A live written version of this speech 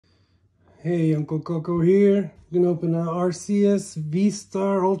Hey, Uncle Coco here. We're gonna open an Arceus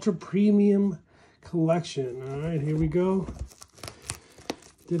VStar Ultra Premium Collection. All right, here we go.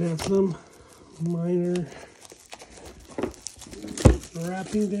 Did have some minor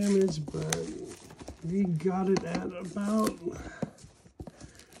wrapping damage, but we got it at about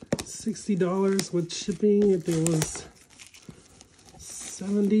 $60 with shipping. I think it was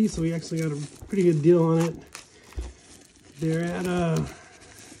 $70, so we actually got a pretty good deal on it. They're at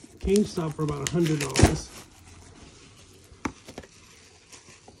GameStop for about $100.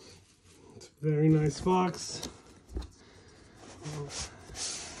 It's a very nice box.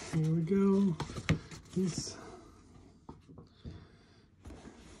 Here we go. This.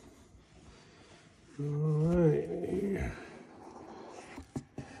 All right.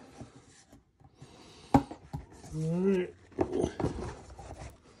 All right.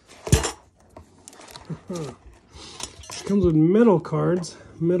 Comes with metal cards.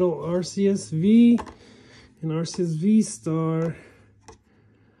 Metal Arceus V and Arceus VStar.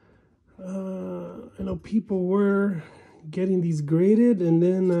 I know people were getting these graded and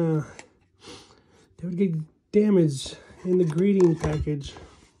then they would get damaged in the grading package.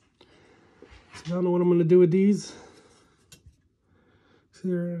 So I don't know what I'm going to do with these.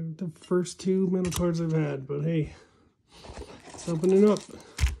 They're the first two metal cards I've had, but hey, let's open it up.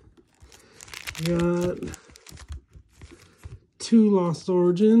 Got two Lost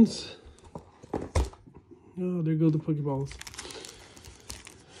Origins. Oh, there go the Pokeballs.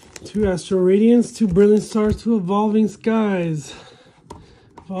 Two Astral Radiance, two Brilliant Stars, two Evolving Skies.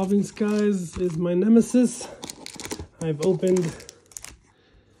 Evolving Skies is my nemesis. I've opened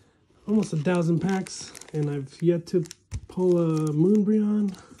almost 1,000 packs, and I've yet to pull a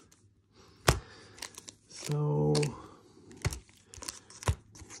Moonbreon. So,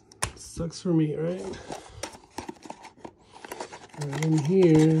 sucks for me, right? And in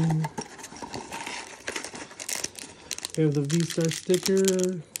here, we have the VStar sticker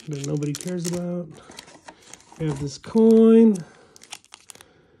that nobody cares about. We have this coin.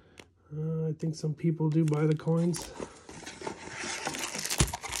 I think some people do buy the coins.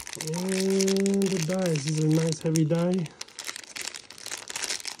 And the dies. These are nice heavy die.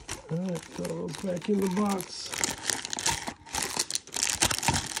 Alright, go back in the box.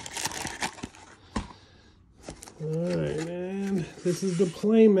 Alright, and this is the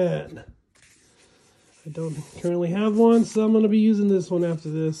playmat. I don't currently have one, so I'm going to be using this one after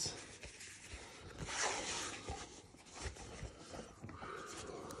this.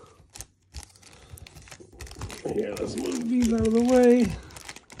 Here, let's move these out of the way.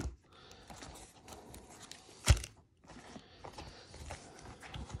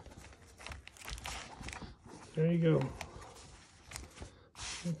 There you go.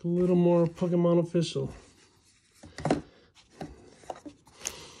 Look a little more Pokemon official.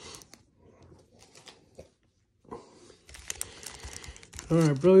 All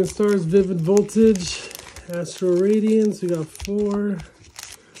right, Brilliant Stars, Vivid Voltage, Astral Radiance. We got four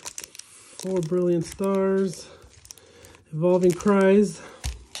Brilliant Stars. Evolving Cries.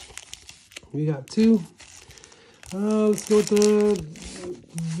 We got two. Let's go with the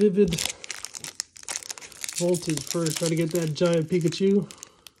Vivid Voltage first. Try to get that giant Pikachu.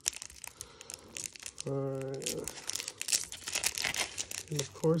 All right. And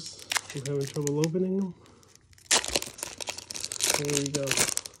of course, I'm having trouble opening them. There we go.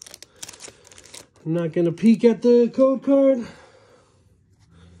 I'm not going to peek at the code card.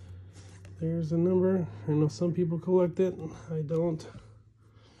 There's a number. I know some people collect it. I don't.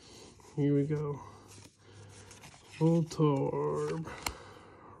 Here we go. Voltorb.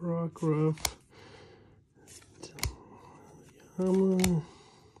 Rockruff. Yama.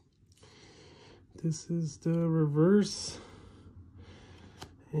 This is the reverse.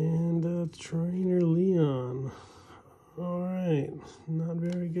 And Trainer Leon. Alright, not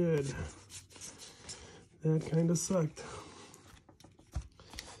very good. That kind of sucked.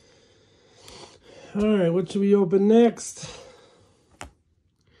 Alright, what should we open next?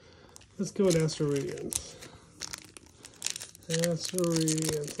 Let's go with Astral Radiance. Astral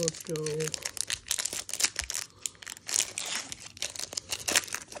Radiance, let's go.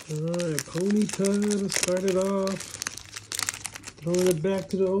 Alright, Ponyta to start it off. Throwing it back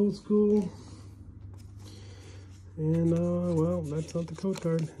to the old school. And, well, that's not the code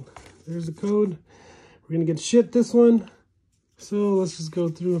card. There's the code. We're going to get shit this one. So, let's just go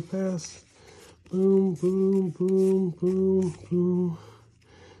through it fast. Boom, boom, boom, boom, boom.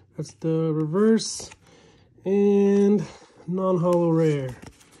 That's the reverse. And non-holo rare.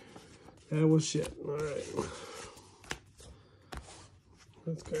 That was shit. Alright.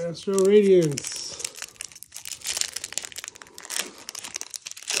 Let's go Astral Radiance.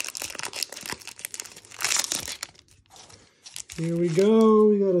 Here we go.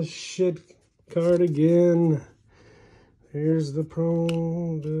 We got a shit card again. Here's the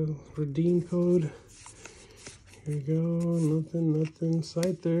redeem code. Here we go. Nothing.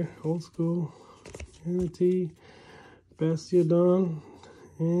 Scyther, old school. Entity, Bastiodon,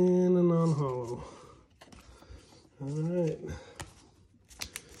 and a non-hollow. Alright.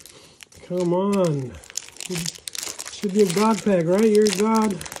 Come on. Should be a god pack, right? You're a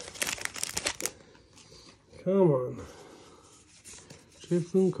god. Come on.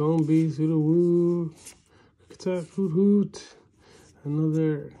 Shifun, Combi, Sudowoo, Katat, Hoot.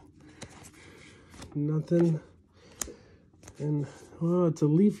 Another nothing. And, well, it's a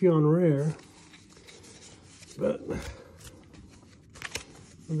Leafeon rare. But,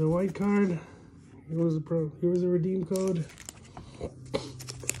 the white card. Here was a redeem code.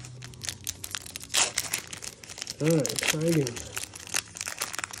 Alright, try again.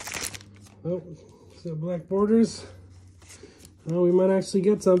 Oh, is that black borders? Oh, we might actually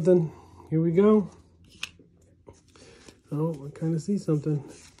get something. Here we go. Oh, I kind of see something.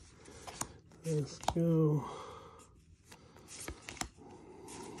 Let's go.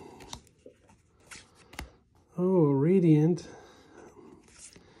 Oh, a Radiant.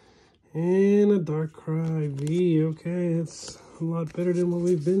 And a Darkrai V. Okay, it's a lot better than what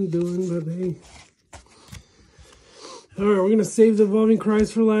we've been doing, but hey. Alright, we're going to save the Evolving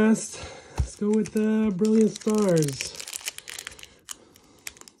Cries for last. Let's go with Brilliant Stars.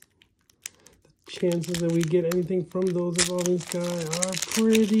 The chances that we get anything from those Evolving Sky are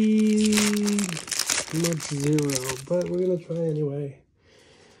pretty much zero, but we're going to try anyway.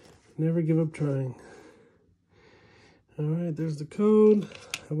 Never give up trying. Alright, there's the code.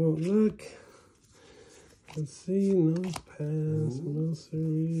 I won't look. Let's see. No pass. No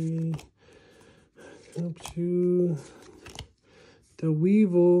siree. Helpchu. The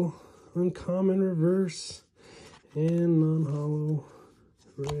Weevil. Uncommon reverse. And non-hollow.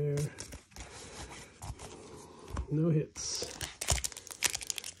 Rare. No hits.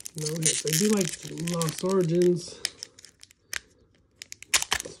 No hits. I do like Lost Origins.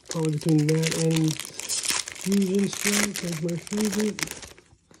 It's probably between that and Fusion Strike is my favorite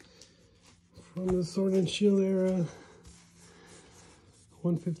from the Sword and Shield era.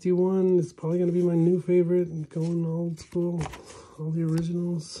 151 is probably going to be my new favorite. Going old school, all the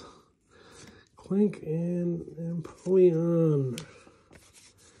originals. Clink and Empoleon.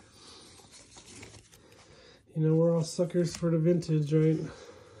 You know, we're all suckers for the vintage, right?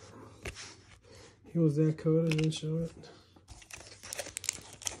 Here was that code, I didn't show it.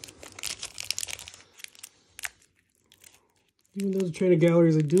 Even those trainer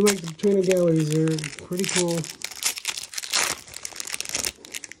galleries, I do like the trainer galleries. They're pretty cool.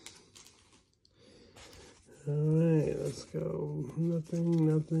 Alright, let's go.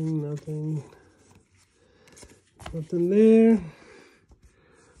 Nothing there.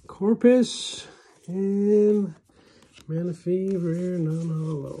 Corpus and Manaphy, rare,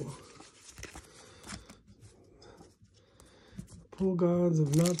 non-hollow. Pull gods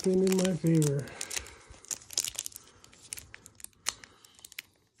have not been in my favor.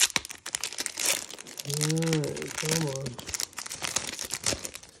 Alright, come on.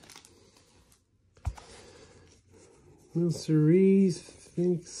 Milceres,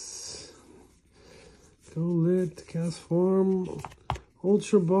 Sphinx, Golett, Cast Form,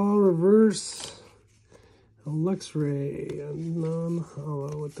 Ultra Ball Reverse, a Luxray, a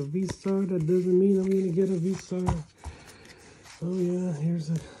non-hollow with the VStar. That doesn't mean I'm going to get a VStar. Oh yeah, here's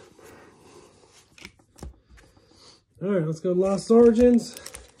a... Alright, let's go Lost Origins.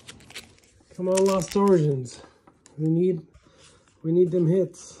 Come on, Lost Origins. We need them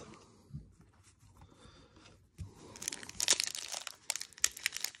hits.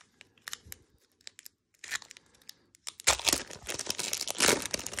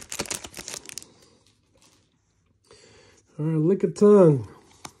 Alright, Lickitung,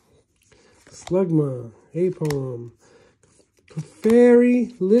 Slugma, Apom,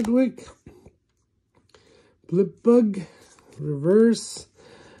 Clefairy, Lidwick, Blipbug, Reverse,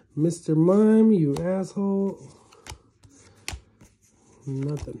 Mr. Mime, you asshole.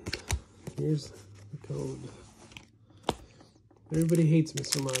 Nothing. Here's the code. Everybody hates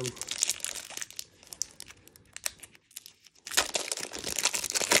Mr. Mime.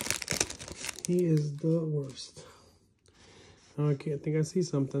 He is the worst. Oh, I think I see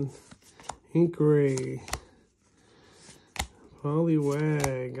something. Ink Ray.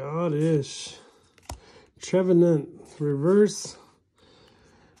 Poliwag. Oddish. Trevenant. Reverse.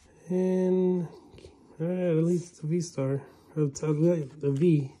 And at least it's a V-Star. It's a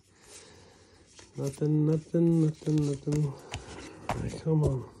V. Nothing. Alright, come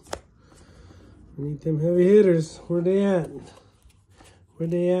on. We need them heavy hitters. Where they at? Where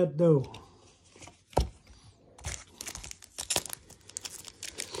they at though?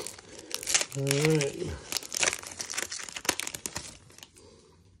 Alright.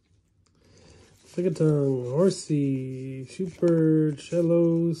 Lickitung, Horsey, Super,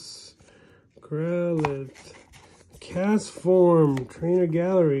 Shellos, Growlithe, Cast Form, Trainer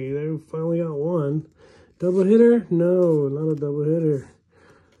Gallery. They finally got one. Double hitter? No, not a double hitter.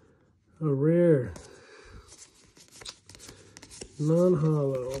 A rare.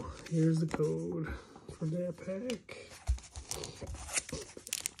 Non-hollow. Here's the code for that pack.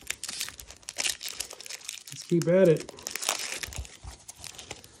 Let's keep at it.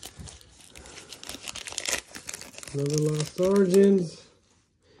 Another Lost Origins.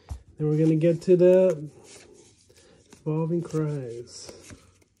 Then we're gonna get to the Evolving Cries.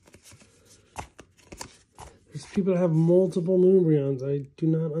 There's people that have multiple Moonbreons. I do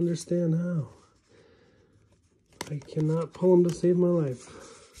not understand how. I cannot pull them to save my life.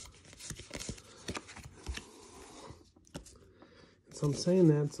 So I'm saying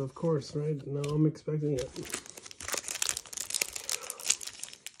that, so of course, right? Now I'm expecting it.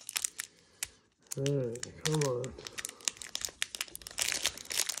 Alright, come on.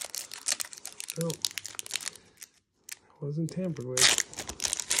 Oh, it wasn't tampered with.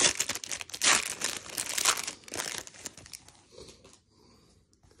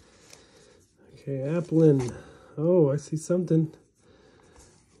 Okay, Applin. Oh, I see something.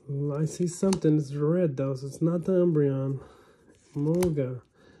 I see something. It's red though, so it's not the Umbreon. Molga.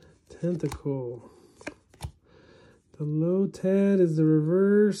 Tentacle. The Lotad is the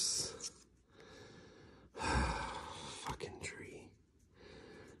reverse. Fucking tree.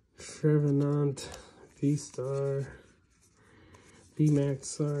 Trevenant. VStar. VMAX,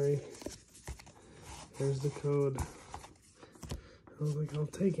 sorry. There's the code. I was like, I'll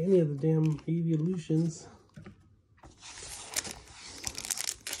take any of the damn evolutions.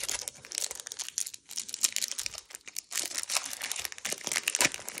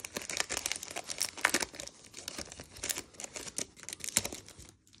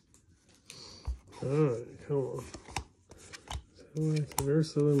 Alright, come on.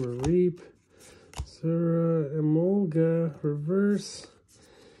 Versal Reap. Sura Emolga, reverse.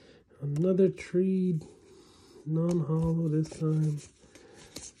 Another tree. Non-hollow this time.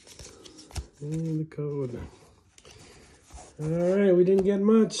 And the code. Alright, we didn't get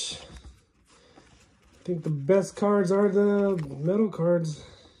much. I think the best cards are the metal cards.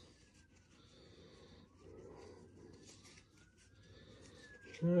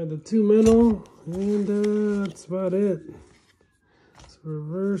 Alright, the two metal, and that's about it. So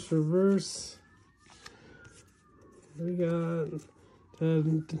reverse, reverse. We got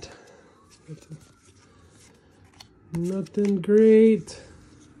nothing great.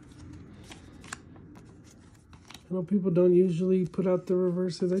 I know people don't usually put out the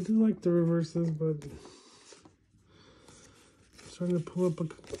reverses. I do like the reverses, but I'm starting to pull up a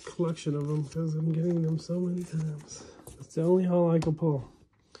collection of them because I'm getting them so many times. It's the only haul I can pull.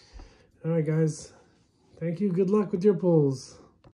 All right, guys. Thank you. Good luck with your pulls.